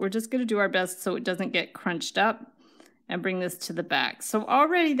we're just going to do our best so it doesn't get crunched up, and bring this to the back. So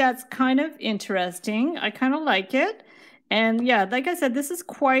already that's kind of interesting. I kind of like it. And yeah, like I said, this is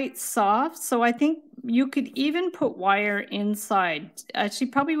quite soft. So I think you could even put wire inside. Actually,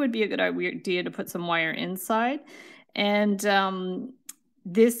 probably would be a good idea to put some wire inside. And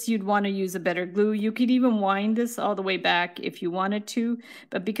this, you'd want to use a better glue. You could even wind this all the way back if you wanted to.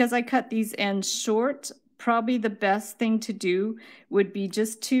 But because I cut these ends short, probably the best thing to do would be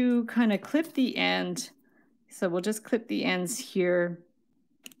just to kind of clip the end. So we'll just clip the ends here.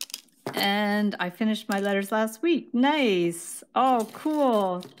 And I finished my letters last week. Nice. Oh,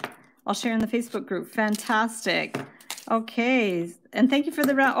 cool. I'll share in the Facebook group. Fantastic. Okay, and thank you for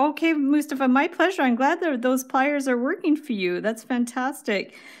the round. Okay, Mustafa, my pleasure. I'm glad that those pliers are working for you. That's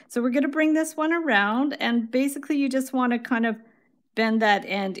fantastic. So we're going to bring this one around, and basically you just want to kind of bend that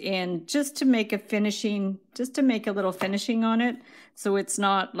end in just to make a finishing, just to make a little finishing on it, so it's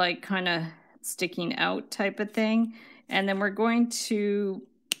not like kind of sticking out type of thing. And then we're going to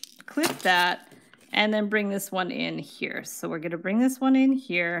clip that and then bring this one in here. So we're going to bring this one in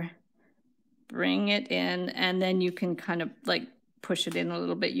here, bring it in, and then you can kind of like push it in a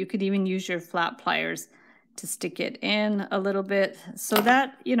little bit. You could even use your flat pliers to stick it in a little bit. So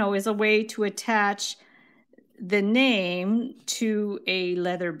that, you know, is a way to attach the name to a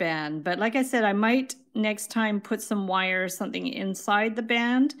leather band. But like I said, I might next time put some wire or something inside the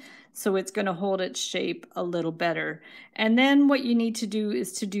band, so it's going to hold its shape a little better. And then what you need to do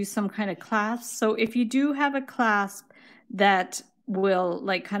is to do some kind of clasp. So if you do have a clasp that will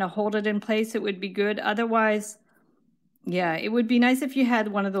like kind of hold it in place, it would be good. Otherwise, yeah, it would be nice if you had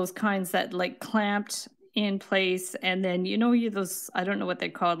one of those kinds that like clamped in place, and then you know, those, I don't know what they're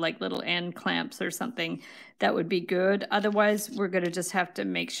called, like little end clamps or something. That would be good. Otherwise, we're going to just have to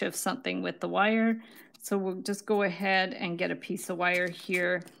makeshift something with the wire. So we'll just go ahead and get a piece of wire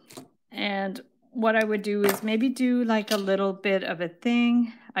here. And what I would do is maybe do like a little bit of a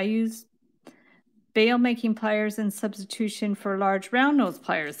thing. I use bail making pliers in substitution for large round nose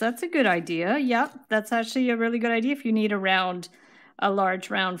pliers. That's a good idea. Yep, that's actually a really good idea if you need a large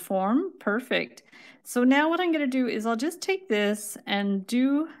round form. Perfect. So now what I'm going to do is I'll just take this and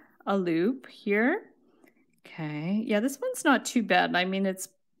do a loop here. Okay, yeah, this one's not too bad. I mean, it's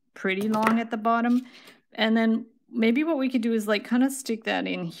pretty long at the bottom. And then maybe what we could do is like kind of stick that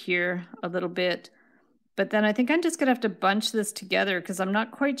in here a little bit. But then I think I'm just going to have to bunch this together because I'm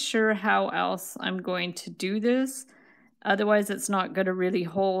not quite sure how else I'm going to do this. Otherwise, it's not going to really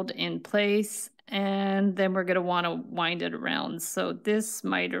hold in place. And then we're going to want to wind it around. So this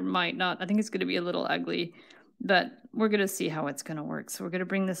might or might not. I think it's going to be a little ugly, but we're going to see how it's going to work. So we're going to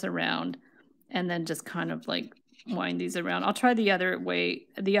bring this around and then just kind of like wind these around. I'll try the other way,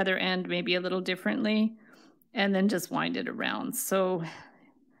 the other end maybe a little differently, and then just wind it around. So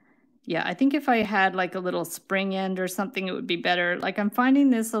yeah, I think if I had like a little spring end or something, it would be better. Like I'm finding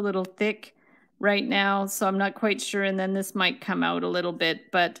this a little thick right now, so I'm not quite sure. And then this might come out a little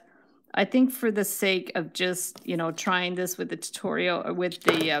bit, but I think for the sake of just, you know, trying this with the tutorial or with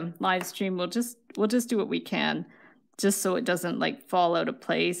the live stream, we'll just do what we can, just so it doesn't like fall out of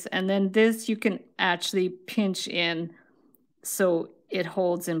place. And then this you can actually pinch in so it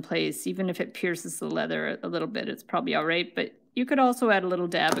holds in place. Even if it pierces the leather a little bit, it's probably all right. But you could also add a little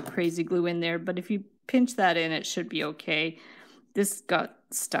dab of crazy glue in there, but if you pinch that in, it should be okay. This got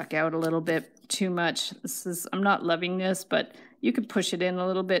stuck out a little bit too much. I'm not loving this, but you could push it in a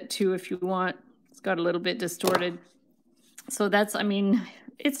little bit too if you want. It's got a little bit distorted. So that's, I mean,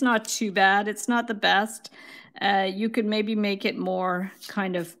 it's not too bad. It's not the best. You could maybe make it more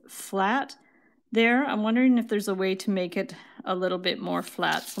kind of flat there. I'm wondering if there's a way to make it a little bit more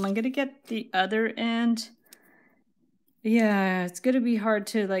flat. So I'm going to get the other end. Yeah, it's going to be hard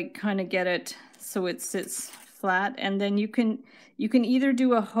to like kind of get it so it sits flat. And then you can either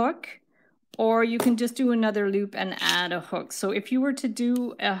do a hook or you can just do another loop and add a hook. So if you were to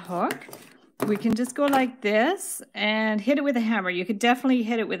do a hook, we can just go like this and hit it with a hammer. You could definitely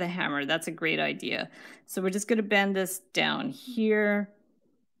hit it with a hammer. That's a great idea. So we're just going to bend this down here.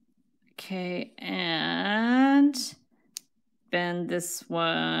 Okay, and bend this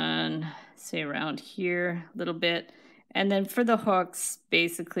one, say around here a little bit. And then for the hooks,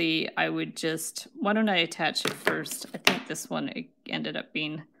 basically, I would just, why don't I attach it first? I think this one ended up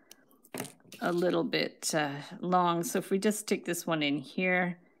being a little bit long. So if we just stick this one in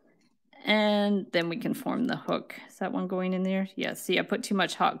here, and then we can form the hook. Is that one going in there? Yeah, see, I put too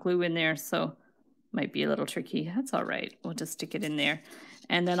much hot glue in there, so might be a little tricky. That's all right. We'll just stick it in there.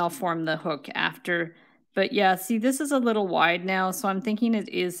 And then I'll form the hook after. But yeah, see, this is a little wide now, so I'm thinking it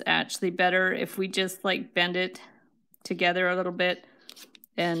is actually better if we just like bend it together a little bit.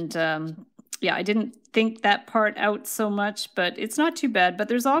 And yeah, I didn't think that part out so much, but it's not too bad. But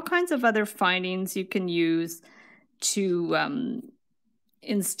there's all kinds of other findings you can use to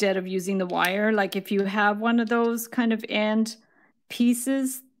instead of using the wire. Like if you have one of those kind of end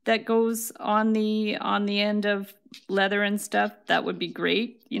pieces that goes on the end of leather and stuff, that would be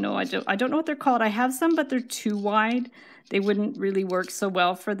great. You know, I don't know what they're called. I have some, but they're too wide. They wouldn't really work so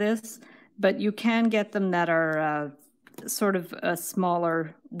well for this, but you can get them that are sort of a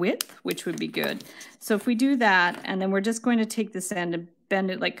smaller width, which would be good. So if we do that, and then we're just going to take this end and bend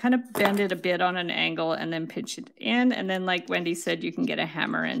it, like kind of bend it a bit on an angle and then pinch it in. And then like Wendy said, you can get a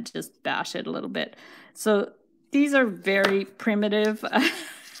hammer and just bash it a little bit. So these are very primitive.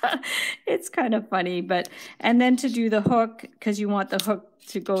 It's kind of funny, but, and then to do the hook, because you want the hook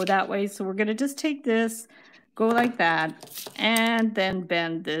to go that way. So we're going to just take this, go like that, and then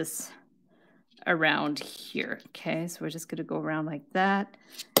bend this around here. Okay, so we're just going to go around like that.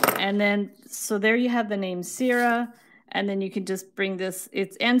 And then, so there you have the name Sara. And then you can just bring this,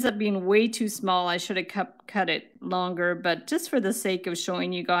 it ends up being way too small. I should have cut it longer, but just for the sake of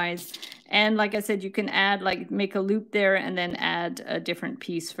showing you guys. And like I said, you can add, like make a loop there and then add a different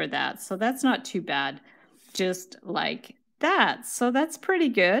piece for that. So that's not too bad, just like that. So that's pretty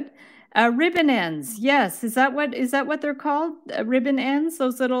good. Ribbon ends, yes. Is that what they're called? Ribbon ends,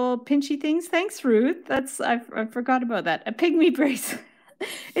 those little pinchy things. Thanks, Ruth. I forgot about that. A pygmy bracelet.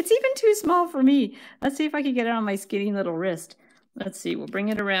 It's even too small for me. Let's see if I can get it on my skinny little wrist. Let's see, we'll bring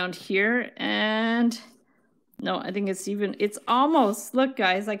it around here and no, I think it's almost, look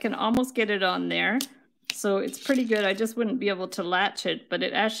guys, I can almost get it on there. So it's pretty good. I just wouldn't be able to latch it, but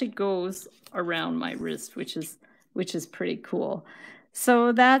it actually goes around my wrist, which is pretty cool.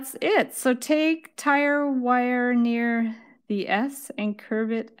 So that's it. So take tire wire near the S and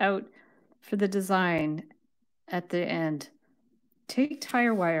curve it out for the design at the end. Take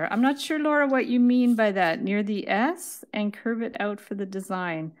tire wire. I'm not sure, Laura, what you mean by that. Near the S and curve it out for the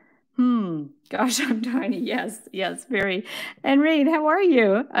design. Gosh, I'm tiny. Yes, very. And Rain, how are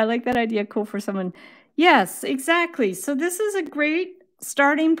you? I like that idea. Cool for someone. Yes, exactly. So this is a great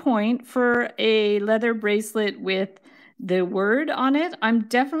starting point for a leather bracelet with the word on it. I'm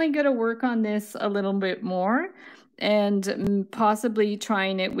definitely going to work on this a little bit more and possibly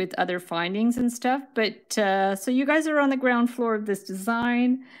trying it with other findings and stuff. But so you guys are on the ground floor of this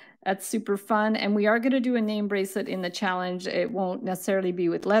design. That's super fun. And we are going to do a name bracelet in the challenge. It won't necessarily be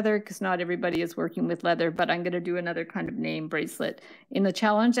with leather because not everybody is working with leather, but I'm going to do another kind of name bracelet in the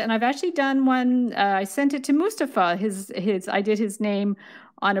challenge. And I've actually done one. I sent it to Mustafa. I did his name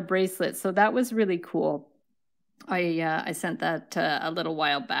on a bracelet. So that was really cool. I sent that a little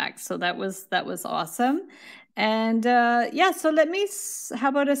while back. So that was awesome. And yeah, so how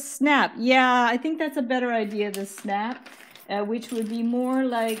about a snap? Yeah, I think that's a better idea, the snap, which would be more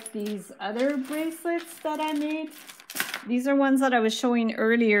like these other bracelets that I made. These are ones that I was showing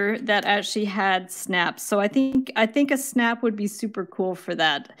earlier that actually had snaps. So I think a snap would be super cool for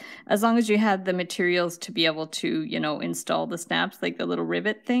that, as long as you had the materials to be able to, you know, install the snaps, like the little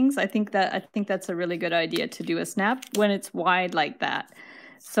rivet things. I think that's a really good idea to do a snap when it's wide like that.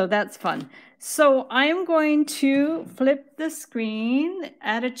 So that's fun. So I'm going to flip the screen,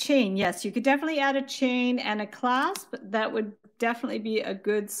 add a chain. Yes, you could definitely add a chain and a clasp. That would definitely be a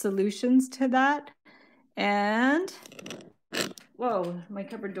good solutions to that. And whoa, my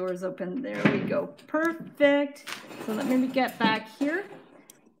cupboard door is open. There we go. Perfect. So let me get back here.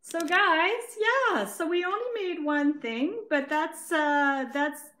 So guys, yeah, so we only made one thing, but that's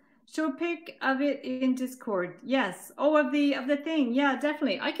show a pic of it in Discord. Yes. Oh, of the thing. Yeah,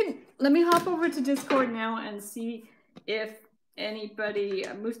 definitely. Let me hop over to Discord now and see if anybody,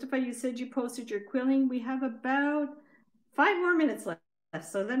 Mustafa, you said you posted your quilling. We have about 5 more minutes left.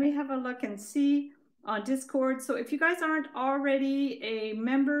 So let me have a look and see on Discord. So if you guys aren't already a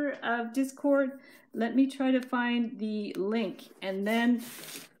member of Discord, let me try to find the link. And then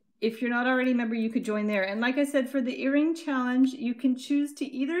if you're not already a member, you could join there. And like I said, for the earring challenge, you can choose to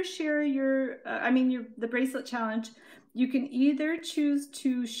either share the bracelet challenge. You can either choose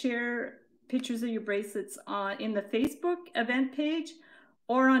to share pictures of your bracelets in the Facebook event page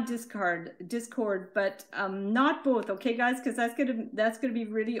or on Discord, but not both, okay guys, because that's gonna be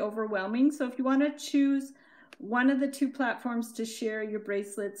really overwhelming. So if you want to choose one of the 2 platforms to share your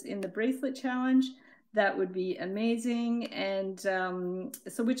bracelets in the bracelet challenge, that would be amazing. And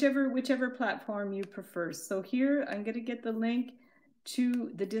so whichever platform you prefer. So here I'm going to get the link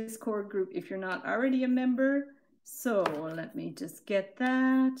to the Discord group if you're not already a member. So let me just get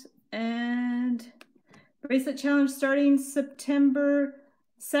that. And bracelet challenge starting September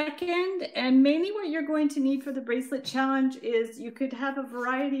 2nd. And mainly what you're going to need for the bracelet challenge is you could have a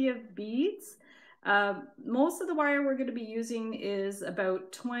variety of beads. Most of the wire we're going to be using is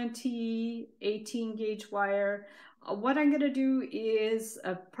about 20 18 gauge wire. What I'm going to do is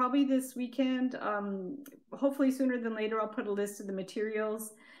probably this weekend, hopefully sooner than later, I'll put a list of the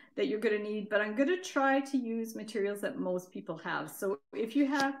materials that you're going to need, but I'm going to try to use materials that most people have. So if you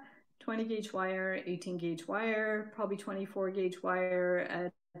have 20 gauge wire, 18 gauge wire, probably 24 gauge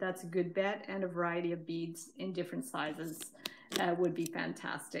wire, that's a good bet, and a variety of beads in different sizes. Would be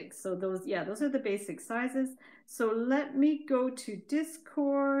fantastic. So those are the basic sizes. So let me go to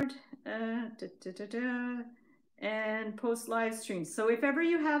Discord and post live streams. So if ever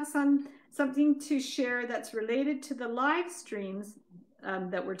you have some something to share that's related to the live streams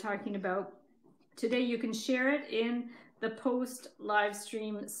that we're talking about today. You can share it in the post live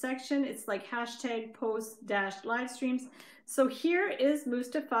stream section. It's like hashtag post dash live streams. So here is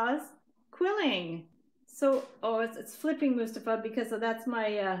Mustafa's quilling. So, oh, it's flipping Mustafa because that's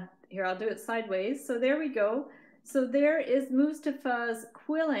my, here, I'll do it sideways. So there we go. So there is Mustafa's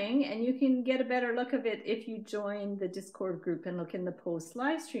quilling, and you can get a better look of it if you join the Discord group and look in the post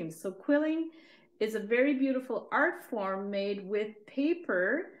live streams. So quilling is a very beautiful art form made with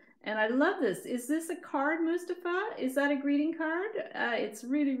paper. And I love this. Is this a card, Mustafa? Is that a greeting card? It's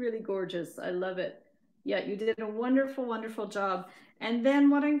really, really gorgeous. I love it. Yeah, you did a wonderful, wonderful job. And then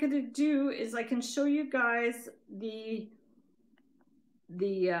what I'm going to do is I can show you guys the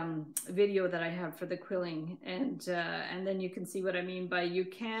video that I have for the quilling, and then you can see what I mean by you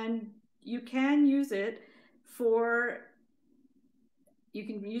can use it for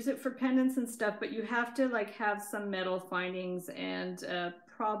pendants and stuff, but you have to like have some metal findings and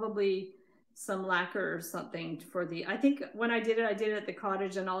probably some lacquer or something for the, I think when I did it at the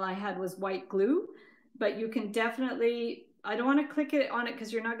cottage and all I had was white glue, but you can definitely, I don't want to click it on it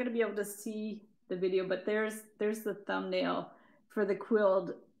because you're not going to be able to see the video, but there's the thumbnail for the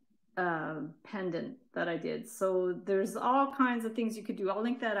quilled pendant that I did. So there's all kinds of things you could do. I'll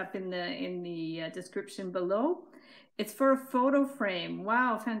link that up in the description below. It's for a photo frame.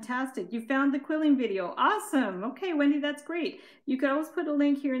 Wow, fantastic. You found the quilling video. Awesome. Okay, Wendy, that's great. You could always put a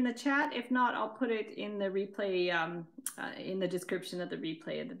link here in the chat. If not, I'll put it in the replay, in the description of the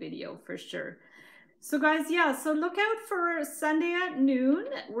replay of the video for sure. So guys, yeah, so look out for Sunday at noon.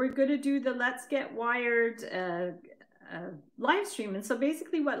 We're going to do the Let's Get Wired live stream. And so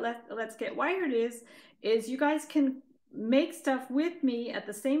basically what Let's Get Wired is you guys can make stuff with me at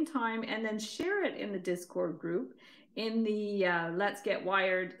the same time and then share it in the Discord group in the Let's Get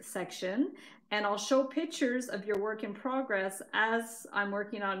Wired section, and I'll show pictures of your work in progress as I'm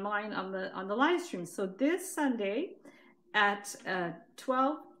working on mine on the live stream. So this Sunday at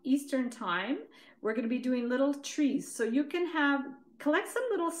 12 Eastern time, we're going to be doing little trees. So you can collect some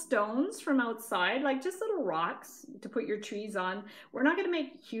little stones from outside, like just little rocks to put your trees on. We're not going to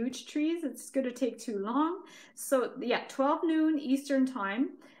make huge trees. It's going to take too long. So yeah, 12 noon Eastern time.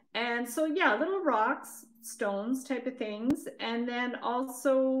 And so yeah, little rocks, stones type of things. And then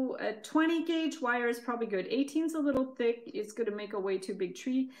also a 20 gauge wire is probably good. 18's a little thick. It's going to make a way too big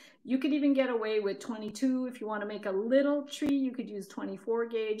tree. You could even get away with 22. If you want to make a little tree, you could use 24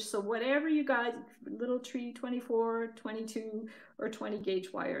 gauge. So whatever you guys, little tree, 24, 22, or 20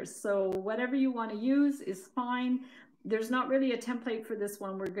 gauge wires. So whatever you want to use is fine. There's not really a template for this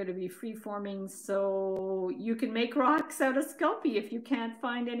one. We're going to be free forming. So you can make rocks out of Sculpey. If you can't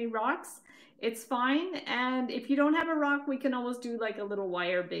find any rocks, it's fine. And if you don't have a rock, we can always do like a little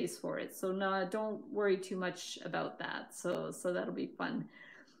wire base for it. So no, don't worry too much about that. So that'll be fun.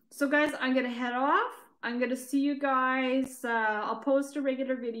 So guys, I'm going to head off. I'm going to see you guys. I'll post a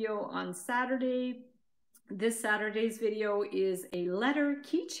regular video on Saturday. This Saturday's video is a letter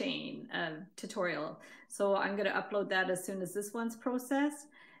keychain tutorial. So I'm going to upload that as soon as this one's processed.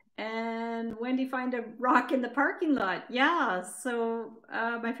 And Wendy, find a rock in the parking lot. Yeah, so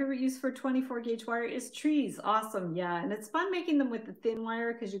my favorite use for 24 gauge wire is trees. Awesome, yeah. And it's fun making them with the thin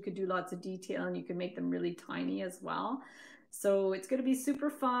wire because you could do lots of detail and you can make them really tiny as well. So it's going to be super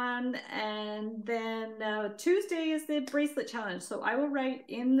fun. And then Tuesday is the bracelet challenge. So I will write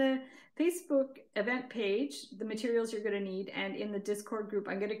in the Facebook event page the materials you're going to need, and in the Discord group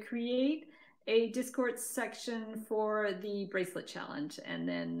I'm going to create a Discord section for the bracelet challenge. And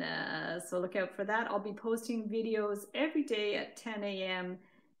then so look out for that. I'll be posting videos every day at 10 a.m.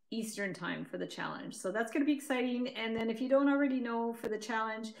 Eastern time for the challenge. So that's going to be exciting. And then if you don't already know, for the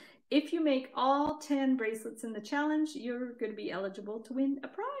challenge, if you make all 10 bracelets in the challenge, you're going to be eligible to win a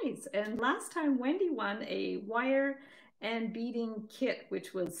prize. And last time Wendy won a wire and beading kit,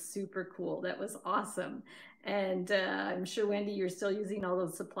 which was super cool. That was awesome. And I'm sure, Wendy, you're still using all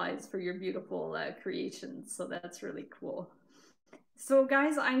those supplies for your beautiful creations. So that's really cool. So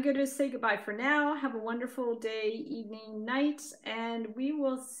guys, I'm going to say goodbye for now. Have a wonderful day, evening, night, and we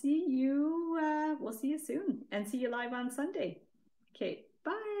will see you, we'll see you soon, and see you live on Sunday. Okay,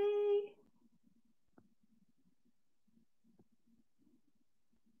 bye.